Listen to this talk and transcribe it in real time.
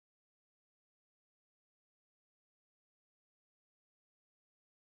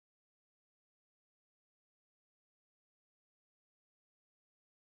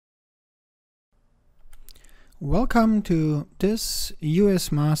Welcome to this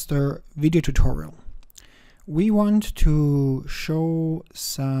UASMaster video tutorial. We want to show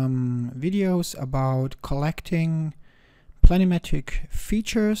some videos about collecting planimetric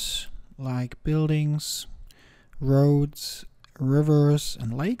features like buildings, roads, rivers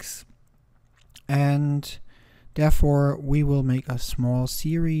and lakes, and therefore we will make a small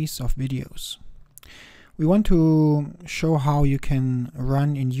series of videos. We want to show how you can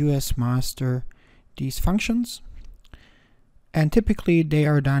run in UASMaster these functions, and typically they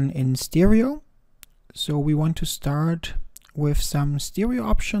are done in stereo. So we want to start with some stereo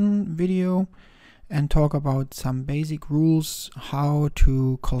option video and talk about some basic rules how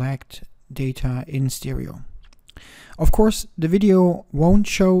to collect data in stereo. Of course, the video won't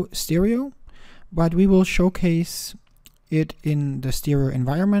show stereo, but we will showcase it in the stereo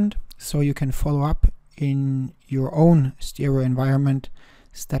environment, so you can follow up in your own stereo environment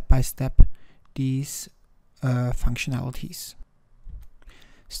step by step these functionalities.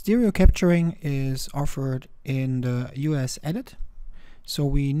 Stereo capturing is offered in the UASEdit, so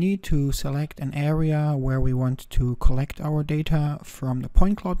we need to select an area where we want to collect our data from the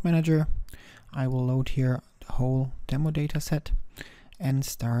point cloud manager. I will load here the whole demo data set and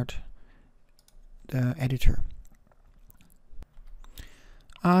start the editor.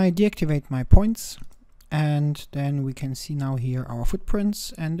 I deactivate my points, and then we can see now here our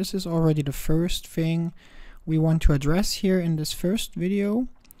footprints, and this is already the first thing we want to address here in this first video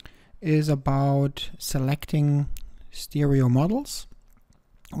is about selecting stereo models,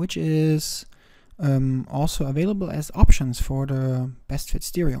 which is also available as options for the best fit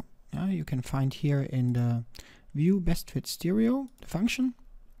stereo. You can find here in the view best fit stereo function.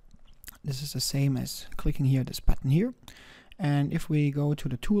 This is the same as clicking here this button here, and if we go to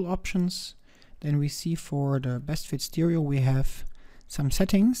the tool options, then we see for the best fit stereo we have some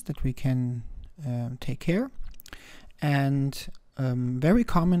settings that we can take care. And very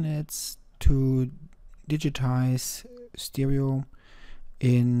common it's to digitize stereo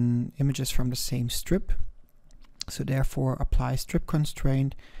in images from the same strip. So therefore apply strip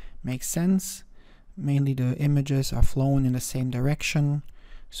constraint makes sense. Mainly the images are flown in the same direction.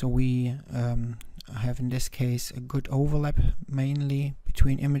 So we have in this case a good overlap mainly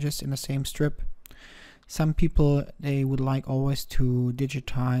between images in the same strip. Some people, they would like always to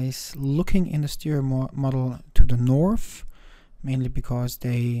digitize looking in the stereo model to the north, mainly because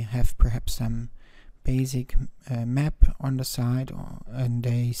they have perhaps some basic map on the side, and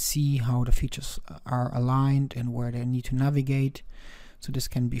they see how the features are aligned and where they need to navigate. So this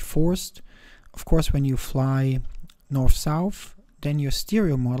can be forced. Of course, when you fly north-south, then your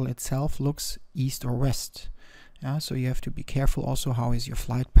stereo model itself looks east or west. So you have to be careful also how is your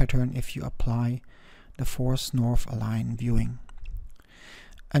flight pattern if you apply the force north align viewing.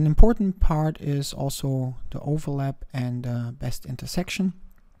 An important part is also the overlap and the best intersection.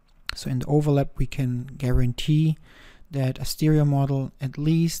 So in the overlap we can guarantee that a stereo model, at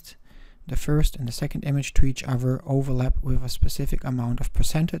least the first and the second image to each other, overlap with a specific amount of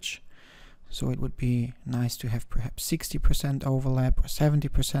percentage. So it would be nice to have perhaps 60% overlap or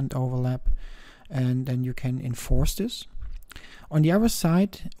 70% overlap, and then you can enforce this. On the other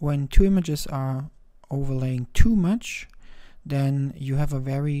side, when two images are overlaying too much, then you have a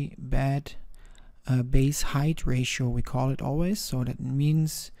very bad base height ratio, we call it always. So that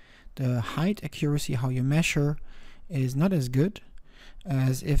means the height accuracy, how you measure, is not as good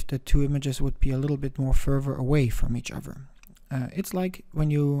as if the two images would be a little bit more further away from each other. It's like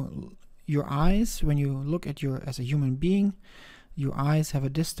when your eyes, when you look at as a human being, your eyes have a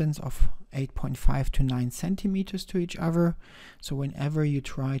distance of 8.5 to 9 centimeters to each other. So whenever you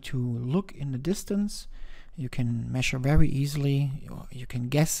try to look in the distance, you can measure very easily, you can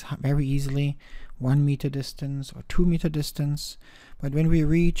guess very easily 1 meter distance or 2 meter distance. But when we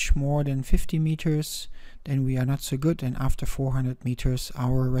reach more than 50 meters, then we are not so good, and after 400 meters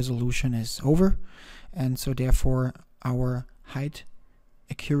our resolution is over, and so therefore our height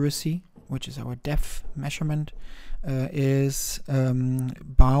accuracy, which is our depth measurement, is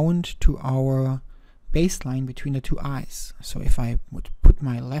bound to our baseline between the two eyes. So if I would put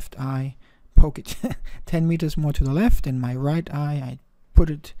my left eye, poke it 10 meters more to the left, and my right eye, I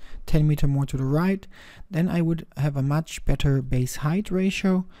put it 10 meters more to the right, then I would have a much better base height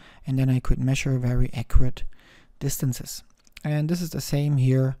ratio, and then I could measure very accurate distances. And this is the same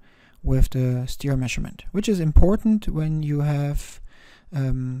here with the stereo measurement, which is important when you have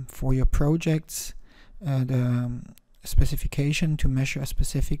for your projects the specification to measure a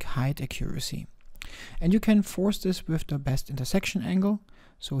specific height accuracy. And you can force this with the best intersection angle.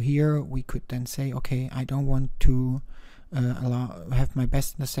 So here we could then say, okay, I don't want to have my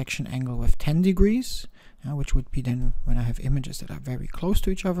best intersection angle with 10 degrees. which would be then when I have images that are very close to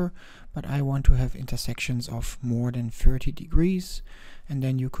each other, but I want to have intersections of more than 30 degrees, and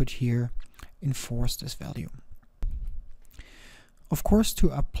then you could here enforce this value. Of course, to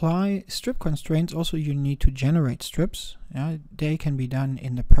apply strip constraints also you need to generate strips. They can be done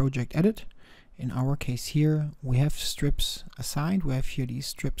in the project edit. In our case here we have strips assigned. We have here these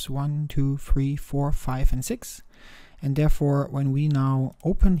strips 1, 2, 3, 4, 5 and 6, and therefore when we now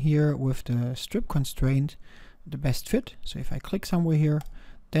open here with the strip constraint the best fit, so if I click somewhere here,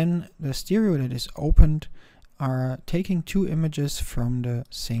 then the stereo that is opened are taking two images from the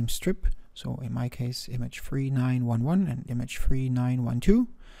same strip. So in my case, image 3911 and image 3912.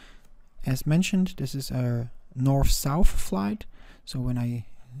 As mentioned, this is a north-south flight. So when I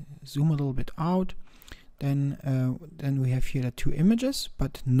zoom a little bit out, then we have here the two images,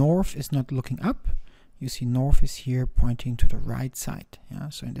 but north is not looking up. You see north is here pointing to the right side.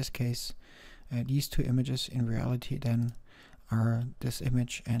 So in this case, these two images in reality then are this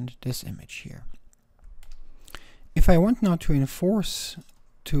image and this image here. If I want now to enforce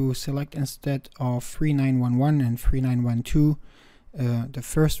to select instead of 3911 and 3912 the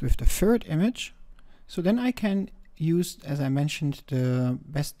first with the third image, so then I can use, as I mentioned, the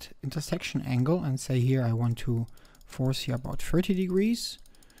best intersection angle and say here I want to force here about 30 degrees,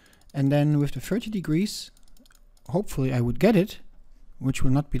 and then with the 30 degrees hopefully I would get it, which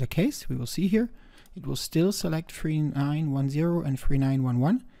will not be the case. We will see here it will still select 3910 and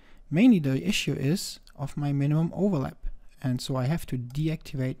 3911. Mainly the issue is of my minimum overlap. And so I have to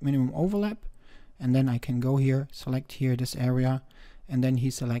deactivate minimum overlap, and then I can go here, select here this area, and then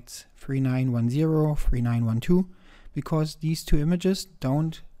he selects 3910, 3912, because these two images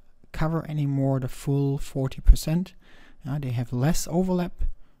don't cover anymore the full 40%. They have less overlap.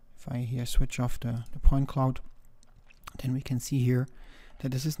 If I here switch off the point cloud, then we can see here that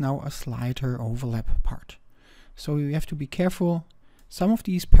this is now a slighter overlap part. So you have to be careful. Some of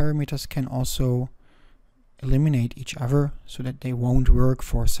these parameters can also eliminate each other so that they won't work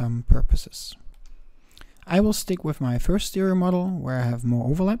for some purposes. I will stick with my first stereo model where I have more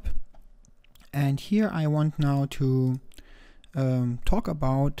overlap, and here I want now to talk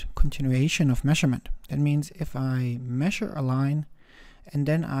about continuation of measurement. That means if I measure a line and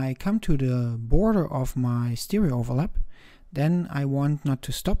then I come to the border of my stereo overlap, then I want not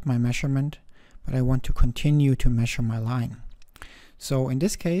to stop my measurement, but I want to continue to measure my line. So in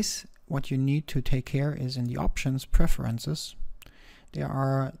this case, what you need to take care is in the options preferences. There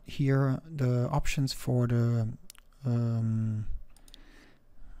are here the options for the I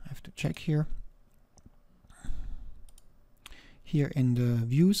have to check here. Here in the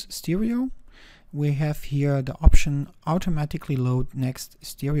views stereo, we have here the option automatically load next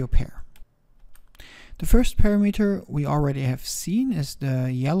stereo pair. The first parameter we already have seen is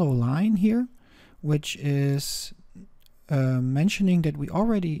the yellow line here, which is mentioning that we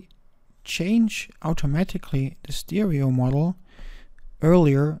already change automatically the stereo model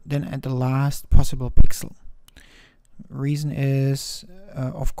earlier than at the last possible pixel. Reason is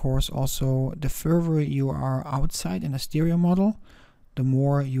of course also the further you are outside in a stereo model, the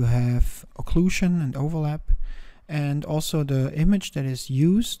more you have occlusion and overlap, and also the image that is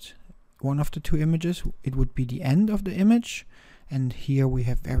used, one of the two images, it would be the end of the image, and here we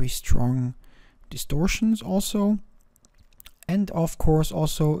have very strong distortions also. And of course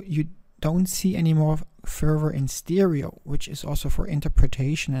also you don't see any more further in stereo, which is also for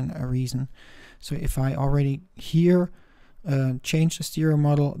interpretation and a reason. So if I already here change the stereo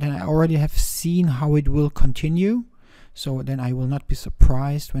model, then I already have seen how it will continue. So then I will not be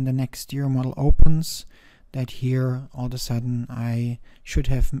surprised when the next stereo model opens that here all of a sudden I should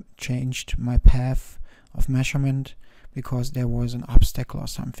have changed my path of measurement because there was an obstacle or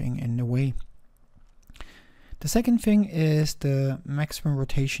something in the way. The second thing is the maximum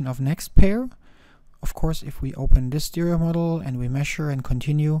rotation of next pair. Of course, if we open this stereo model and we measure and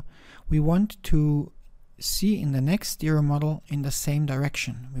continue, we want to see in the next stereo model in the same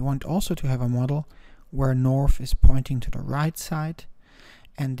direction. We want also to have a model where north is pointing to the right side,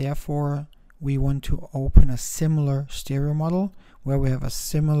 and therefore we want to open a similar stereo model where we have a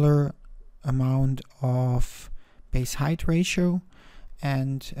similar amount of base height ratio,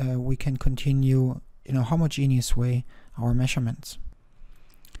 and we can continue in a homogeneous way our measurements.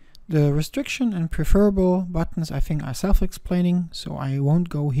 The restriction and preferable buttons I think are self-explaining, so I won't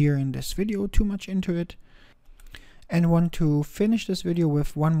go here in this video too much into it. And want to finish this video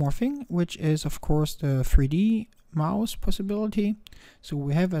with one more thing, which is of course the 3D mouse possibility. So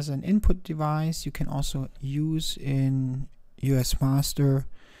we have as an input device, you can also use in UASMaster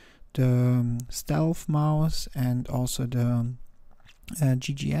the stealth mouse and also the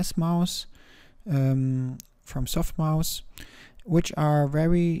GGS mouse. from Softmouse, which are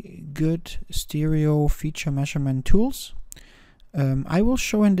very good stereo feature measurement tools. I will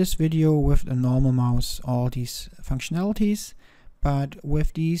show in this video with the normal mouse all these functionalities, but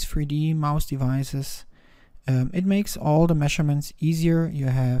with these 3D mouse devices, it makes all the measurements easier. You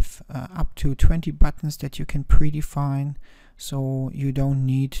have up to 20 buttons that you can predefine, so you don't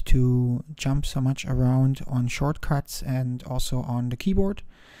need to jump so much around on shortcuts and also on the keyboard.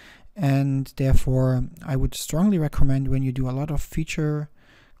 And therefore, I would strongly recommend, when you do a lot of feature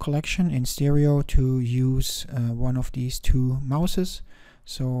collection in stereo, to use one of these two mouses.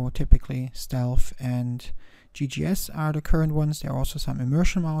 So typically Stealth and GGS are the current ones. There are also some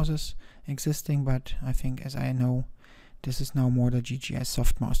immersion mouses existing, but I think, as I know, this is now more the GGS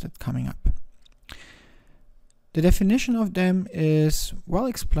soft mouse that's coming up. The definition of them is well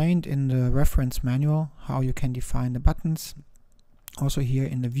explained in the reference manual, how you can define the buttons. Also here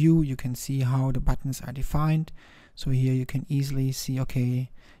in the view you can see how the buttons are defined. So here you can easily see,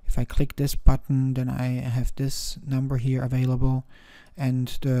 okay, if I click this button, then I have this number here available. And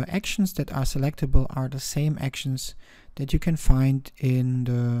the actions that are selectable are the same actions that you can find in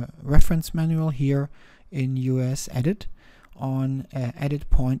the reference manual here in UASEdit on edit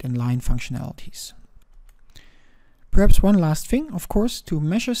point and line functionalities. Perhaps one last thing, of course, to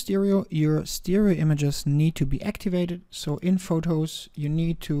measure stereo, your stereo images need to be activated. So in Photos, you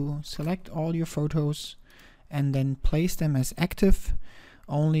need to select all your photos and then place them as active.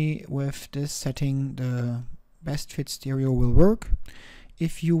 Only with this setting, the best fit stereo will work.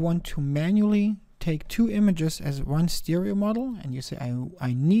 If you want to manually take two images as one stereo model, and you say,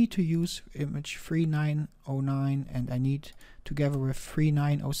 I need to use image 3909 and I need together with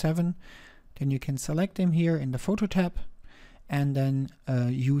 3907, then you can select them here in the Photo tab and then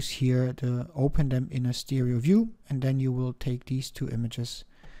use here to open them in a stereo view, and then you will take these two images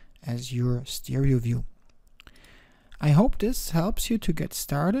as your stereo view. I hope this helps you to get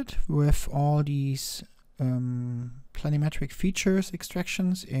started with all these planimetric features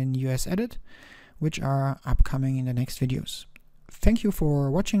extractions in UASEdit, which are upcoming in the next videos. Thank you for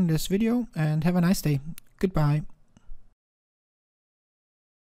watching this video and have a nice day. Goodbye.